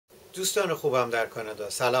دوستان خوبم در کانادا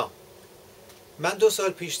سلام. من 2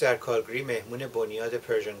 سال پیش در کالگری مهمون بنیاد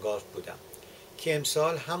پرژن گالف بودم که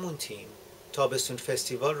امسال همون تیم تابستون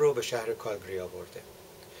فستیوال رو به شهر کالگری آورده.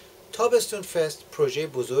 تابستون فست پروژه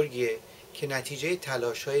بزرگیه که نتیجه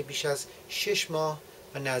تلاش‌های بیش از 6 ماه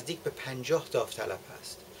و نزدیک به 50 داوطلب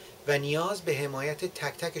هست و نیاز به حمایت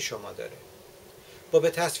تک تک شما داره. با به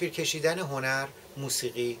تصویر کشیدن هنر،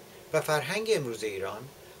 موسیقی و فرهنگ امروز ایران،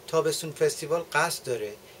 تابستون فستیوال قصد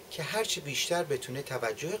داره که هرچی بیشتر بتونه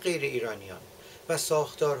توجه غیر ایرانیان و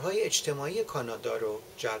ساختارهای اجتماعی کانادا رو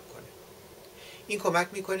جلب کنه. این کمک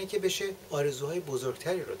میکنه که بشه آرزوهای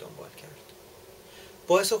بزرگتری رو دنبال کرد.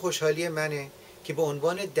 باعث خوشحالی منه که به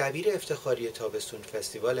عنوان دبیر افتخاری تابستون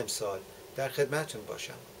فستیوال امسال در خدمتتون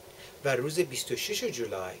باشم و روز 26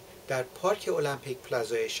 جولای در پارک المپیک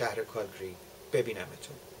پلازای شهر کالگری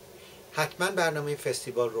ببینمتون. حتما برنامه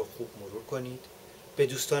فستیوال رو خوب مرور کنید، به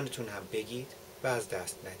دوستانتون هم بگید و از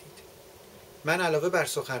دست ندید. من علاوه بر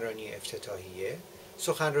سخنرانی افتتاحیه،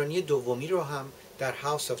 سخنرانی دومی رو هم در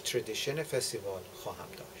هاوس آف تردیشن فستیوال خواهم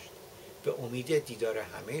داشت. به امید دیدار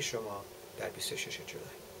همه شما در 26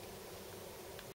 جولای.